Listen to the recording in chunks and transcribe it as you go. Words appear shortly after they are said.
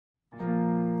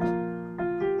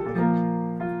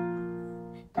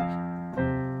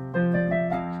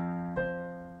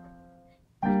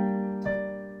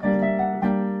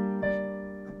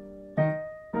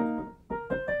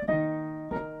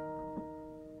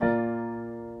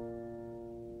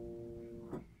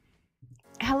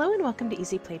and welcome to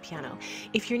Easy Play Piano.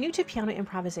 If you're new to piano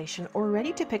improvisation or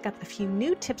ready to pick up a few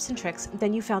new tips and tricks,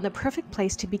 then you found the perfect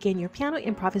place to begin your piano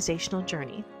improvisational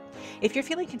journey. If you're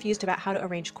feeling confused about how to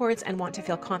arrange chords and want to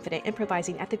feel confident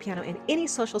improvising at the piano in any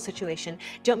social situation,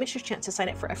 don't miss your chance to sign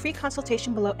up for a free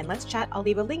consultation below and let's chat. I'll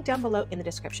leave a link down below in the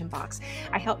description box.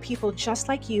 I help people just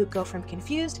like you go from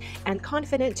confused and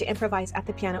confident to improvise at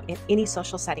the piano in any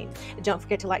social setting. Don't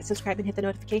forget to like, subscribe, and hit the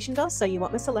notification bell so you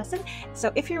won't miss a lesson.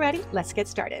 So if you're ready, let's get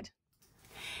started.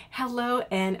 Hello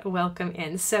and welcome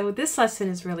in. So this lesson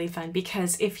is really fun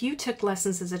because if you took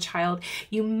lessons as a child,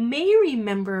 you may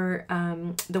remember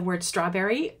the word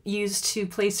strawberry used to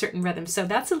play certain rhythms. So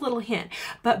that's a little hint.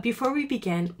 But before we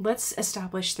begin, let's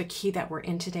establish the key that we're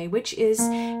in today, which is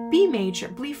B major,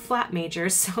 B flat major.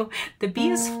 So the B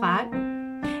is flat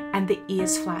and the E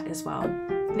is flat as well.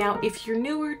 Now, if you're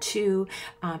newer to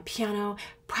piano,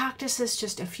 practice this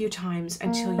just a few times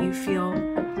until you feel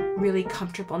really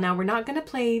comfortable. Now, we're not going to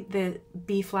play the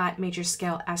B flat major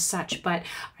scale as such, but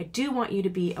I do want you to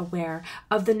be aware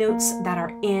of the notes that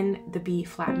are in the B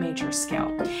flat major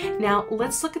scale. Now,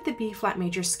 let's look at the B flat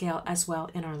major scale as well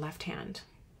in our left hand.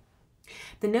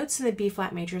 The notes in the B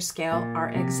flat major scale are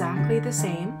exactly the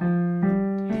same.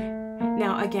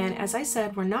 Now, again, as I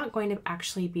said, we're not going to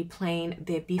actually be playing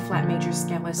the B flat major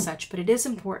scale as such, but it is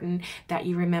important that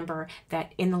you remember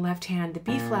that in the left hand, the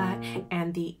B flat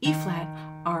and the E flat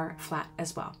are flat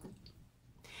as well.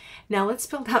 Now let's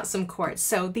build out some chords.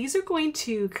 So these are going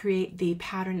to create the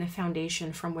pattern, the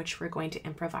foundation from which we're going to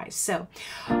improvise. So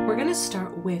we're going to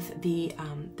start with the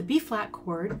B flat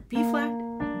chord, B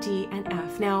flat, D, and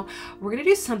F. Now we're going to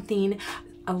do something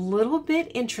a little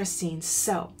bit interesting.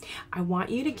 So I want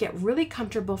you to get really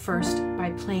comfortable first by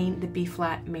playing the B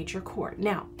flat major chord.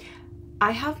 Now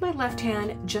I have my left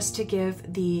hand just to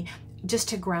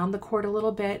ground the chord a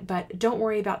little bit, but don't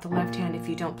worry about the left hand if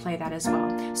you don't play that as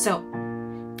well. So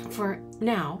for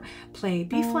now, play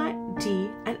B flat, D,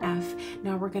 and F.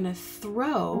 Now we're going to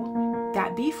throw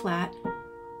that B flat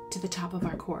to the top of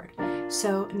our chord.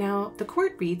 So now the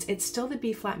chord reads, it's still the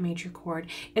B flat major chord.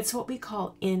 It's what we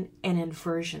call an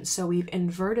inversion. So we've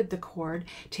inverted the chord,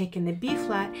 taken the B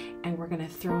flat, and we're going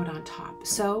to throw it on top.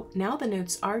 So now the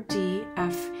notes are D,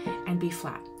 F, and B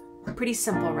flat. Pretty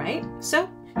simple, right? So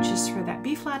just throw that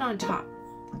B flat on top.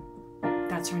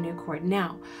 That's our new chord.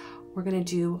 Now we're going to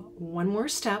do one more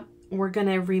step. We're going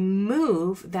to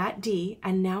remove that D,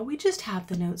 and now we just have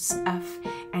the notes F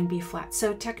and B flat.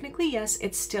 So technically, yes,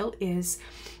 it still is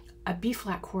a B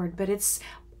flat chord, but it's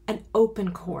an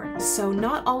open chord. So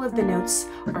not all of the notes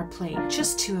are played,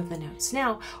 just two of the notes.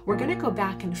 Now we're going to go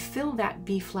back and fill that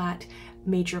B flat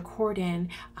major chord in,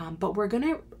 but we're going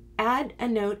to add a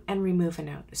note and remove a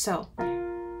note. So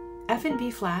F and B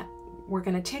flat, we're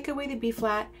going to take away the B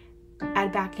flat,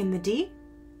 add back in the D,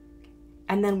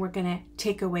 and then we're going to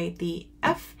take away the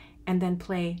F and then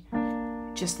play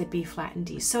just the B flat and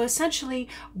D. So essentially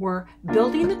we're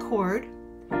building the chord,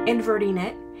 inverting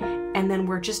it, and then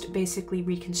we're just basically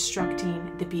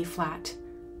reconstructing the B flat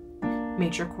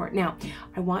major chord. Now,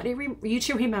 I want you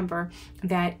to remember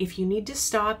that if you need to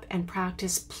stop and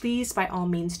practice, please by all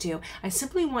means do. I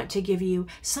simply want to give you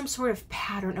some sort of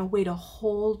pattern, a way to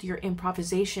hold your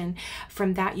improvisation.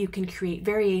 From that you can create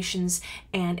variations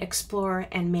and explore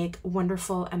and make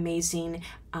wonderful, amazing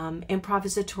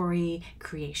improvisatory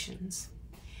creations.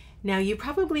 Now, you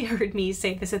probably heard me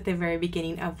say this at the very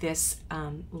beginning of this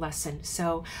lesson.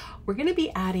 So we're going to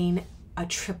be adding a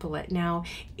triplet. Now,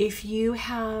 if you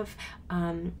have,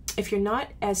 if you're not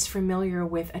as familiar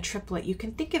with a triplet, you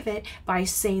can think of it by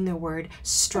saying the word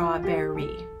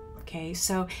strawberry. Okay,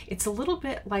 so it's a little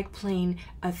bit like playing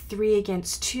a 3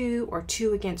 against 2 or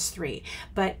 2 against 3.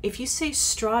 But if you say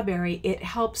strawberry, it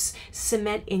helps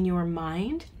cement in your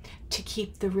mind to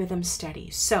keep the rhythm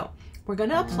steady. So we're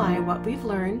going to apply what we've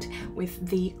learned with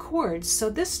the chords. So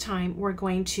this time we're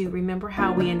going to remember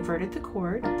how we inverted the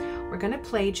chord. We're going to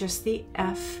play just the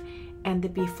F and the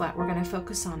B flat. We're going to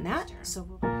focus on that. So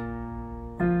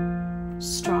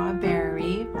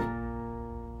strawberry,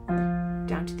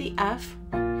 down to the F,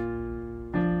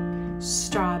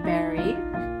 strawberry,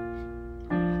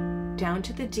 down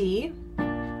to the D,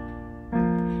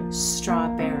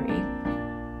 strawberry.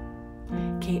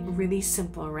 Okay, really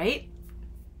simple, right?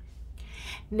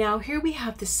 Now here we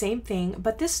have the same thing,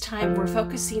 but this time we're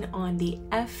focusing on the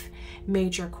F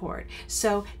major chord.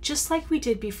 So just like we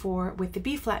did before with the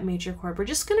B flat major chord, we're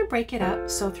just going to break it up.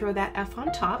 So throw that F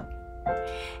on top,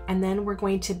 and then we're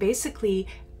going to basically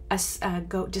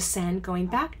descend, going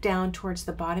back down towards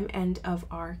the bottom end of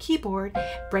our keyboard,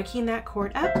 breaking that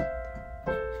chord up,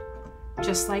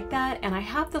 just like that. And I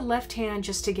have the left hand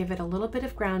just to give it a little bit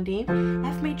of grounding.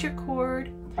 F major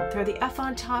chord, throw the F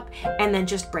on top, and then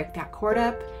just break that chord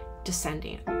up,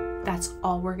 descending. That's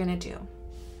all we're gonna do.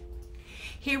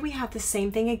 Here we have the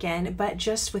same thing again, but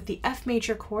just with the F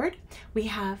major chord. We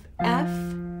have F,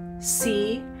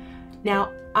 C.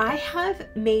 Now I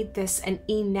have made this an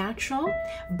E natural,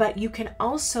 but you can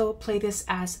also play this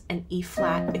as an E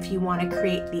flat if you want to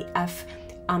create the F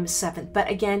seventh. But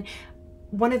again,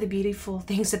 one of the beautiful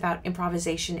things about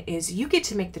improvisation is you get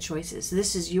to make the choices.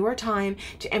 This is your time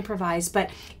to improvise, but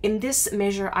in this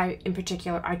measure, in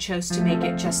particular, I chose to make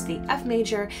it just the F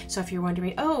major. So if you're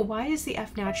wondering, oh, why is the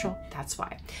F natural? That's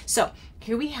why. So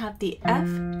here we have the F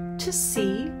to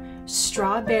C,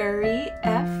 strawberry,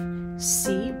 F,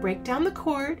 C, break down the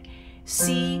chord,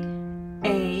 C,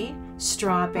 A,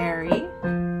 strawberry,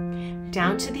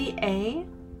 down to the A.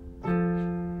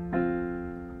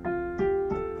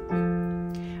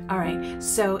 All right,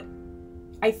 so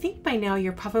I think by now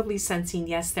you're probably sensing,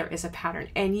 yes, there is a pattern,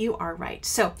 and you are right.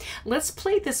 So let's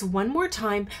play this one more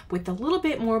time with a little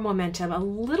bit more momentum, a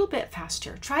little bit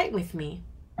faster. Try it with me.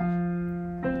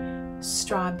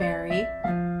 Strawberry.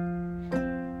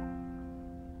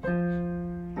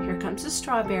 Here comes the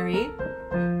strawberry.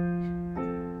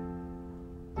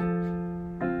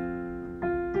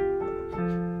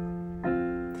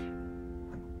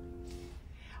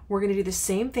 We're going to do the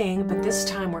same thing, but this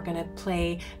time we're going to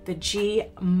play the G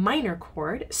minor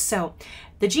chord. So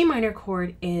the G minor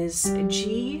chord is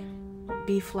G,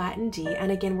 B flat, and D.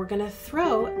 And again, we're going to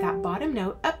throw that bottom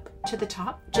note up to the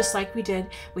top, just like we did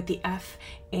with the F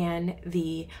and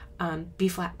the B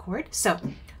flat chord. So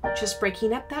just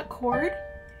breaking up that chord,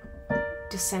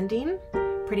 descending,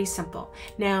 pretty simple.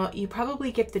 Now you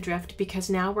probably get the drift because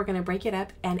now we're going to break it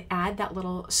up and add that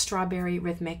little strawberry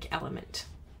rhythmic element.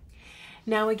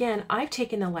 Now again, I've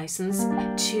taken the license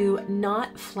to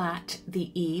not flat the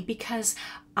E because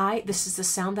this is the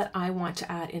sound that I want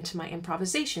to add into my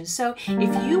improvisation. So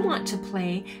if you want to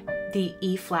play the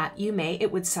E flat, you may.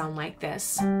 It would sound like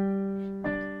this.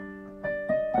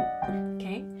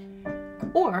 Okay?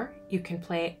 Or you can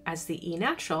play as the E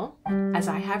natural, as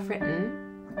I have written.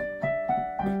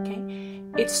 Okay?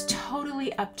 It's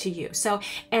totally up to you. So,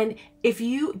 and if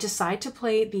you decide to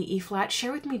play the E flat,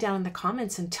 share with me down in the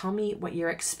comments and tell me what your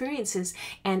experience is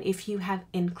and if you have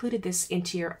included this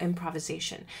into your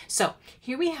improvisation. So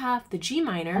here we have the G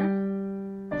minor,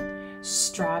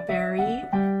 strawberry,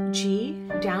 G,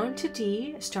 down to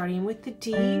D, starting with the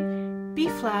D, B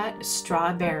flat,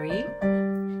 strawberry,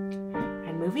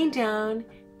 and moving down,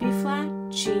 B flat,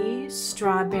 G,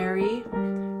 strawberry.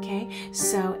 Okay,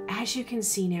 so as you can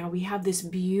see now, we have this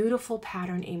beautiful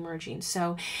pattern emerging.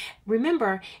 So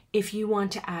remember, if you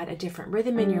want to add a different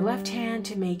rhythm in your left hand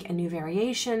to make a new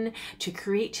variation, to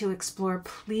create, to explore,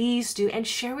 please do, and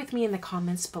share with me in the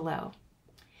comments below.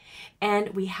 And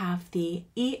we have the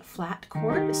E flat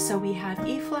chord. So we have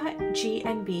E flat, G,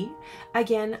 and B.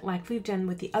 Again, like we've done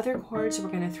with the other chords, we're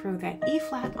going to throw that E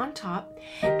flat on top,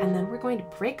 and then we're going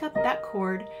to break up that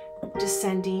chord,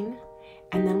 descending,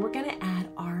 and then we're going to add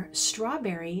our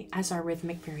strawberry as our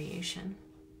rhythmic variation.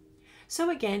 So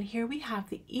again, here we have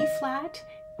the E flat,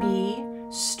 B,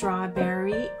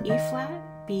 strawberry, E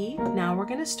flat, B. Now we're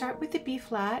going to start with the B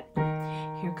flat.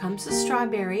 Here comes the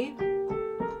strawberry.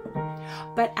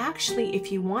 But actually, if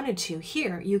you wanted to,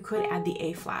 here, you could add the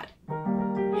A flat.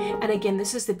 And again,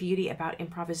 this is the beauty about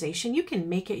improvisation. You can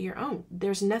make it your own.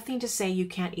 There's nothing to say you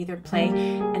can't either play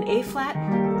an A flat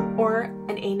or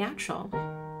an A natural.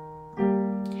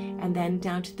 And then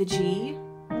down to the G.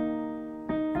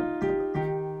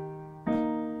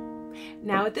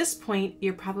 Now at this point,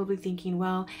 you're probably thinking,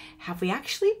 well, have we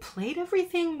actually played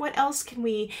everything? What else can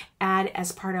we add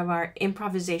as part of our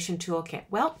improvisation toolkit?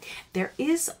 Well, there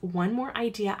is one more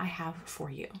idea I have for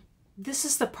you. This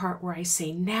is the part where I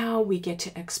say, now we get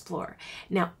to explore.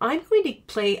 Now I'm going to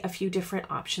play a few different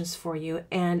options for you.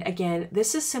 And again,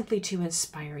 this is simply to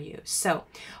inspire you. So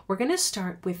we're going to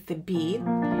start with the B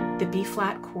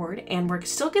flat chord, and we're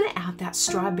still going to add that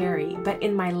strawberry, but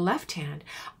in my left hand,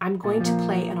 I'm going to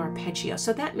play an arpeggio.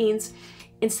 So that means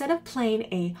instead of playing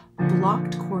a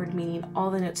blocked chord, meaning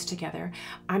all the notes together,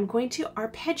 I'm going to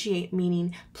arpeggiate,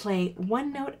 meaning play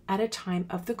one note at a time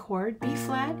of the chord, B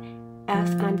flat,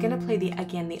 F, and I'm going to play the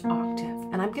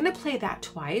octave, and I'm going to play that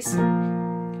twice.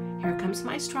 Here comes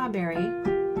my strawberry.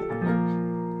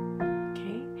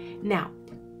 Okay, now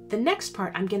the next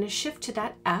part, I'm going to shift to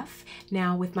that F.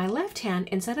 Now with my left hand,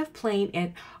 instead of playing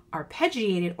it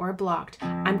arpeggiated or blocked,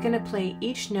 I'm going to play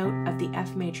each note of the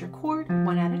F major chord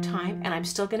one at a time, and I'm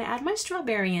still going to add my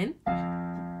strawberry in.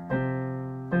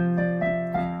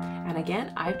 And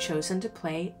again, I've chosen to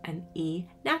play an E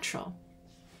natural.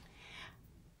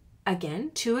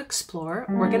 Again, to explore,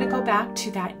 we're going to go back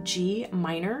to that G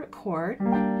minor chord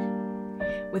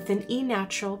with an E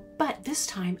natural, but this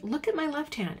time, look at my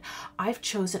left hand. I've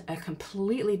chosen a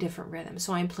completely different rhythm.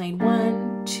 So I'm playing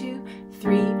 1, 2,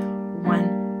 3,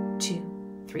 1, 2,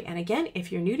 3. And again,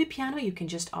 if you're new to piano, you can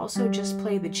also just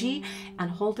play the G and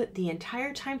hold it the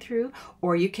entire time through,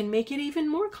 or you can make it even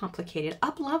more complicated,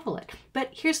 up level it. But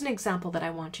here's an example that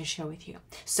I want to share with you.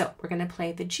 So we're going to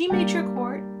play the G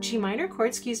minor chord,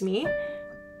 excuse me.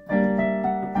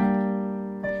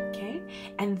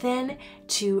 And then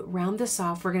to round this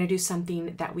off, we're going to do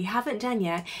something that we haven't done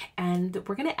yet, and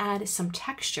we're going to add some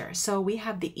texture. So we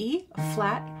have the E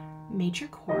flat major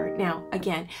chord. Now,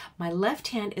 again, my left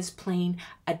hand is playing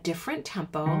a different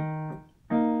tempo.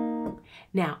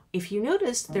 Now, if you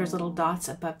notice, there's little dots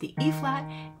above the E flat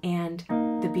and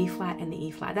the B flat and the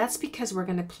E flat. That's because we're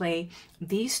going to play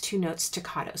these two notes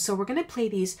staccato. So we're going to play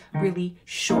these really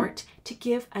short to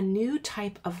give a new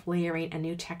type of layering, a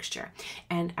new texture.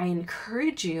 And I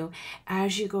encourage you,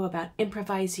 as you go about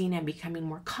improvising and becoming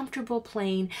more comfortable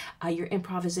playing your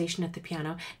improvisation at the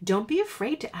piano, don't be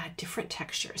afraid to add different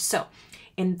textures. So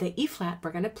in the E flat,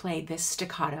 we're going to play this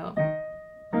staccato,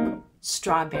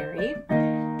 strawberry,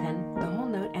 then the whole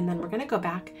note, and then we're going to go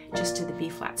back just to the B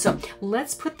flat. So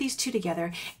let's put these two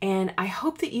together, and I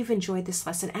hope that you've enjoyed this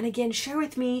lesson. And again, share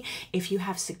with me if you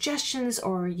have suggestions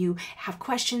or you have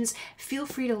questions. Feel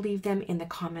free to leave them in the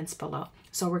comments below.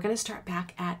 So we're going to start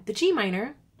back at the G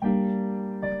minor,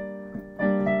 and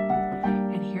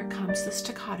here comes the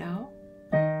staccato,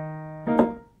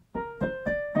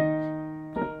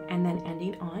 and then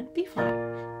ending on B flat.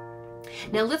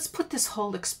 Now let's put this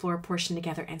whole explore portion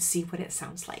together and see what it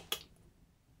sounds like.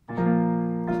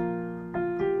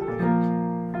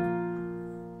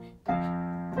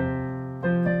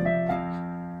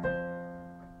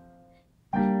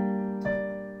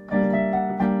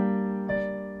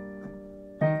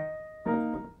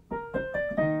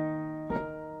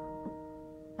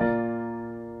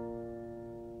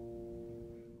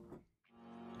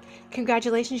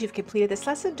 Congratulations, you've completed this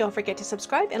lesson. Don't forget to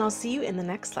subscribe, and I'll see you in the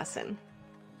next lesson.